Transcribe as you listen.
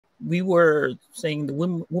we were saying the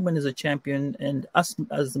woman is a champion, and us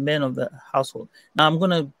as the men of the household. Now I'm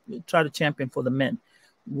going to try to champion for the men.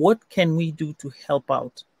 What can we do to help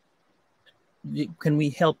out? Can we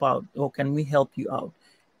help out, or can we help you out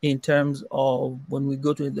in terms of when we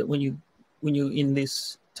go to when you in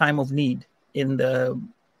this time of need, in the,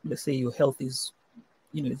 let's say your health is,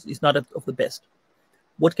 it's not of the best.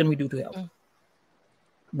 What can we do to help?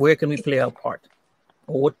 Where can we play our part,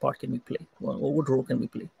 or what part can we play, or what role can we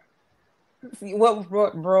play?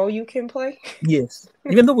 What role you can play? Yes,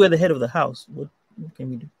 even though we're the head of the house, what can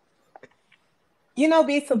we do?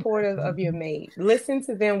 Be supportive of your mate. Listen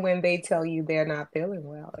to them when they tell you they're not feeling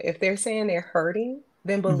well. If they're saying they're hurting,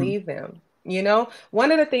 then Mm-hmm. believe them.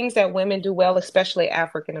 One of the things that women do well, especially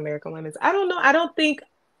African American women, I don't know, I don't think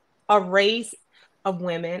a race of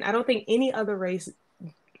women, I don't think any other race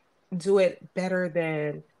do it better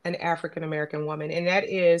than an African American woman, and that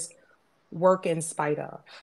is work in spite of.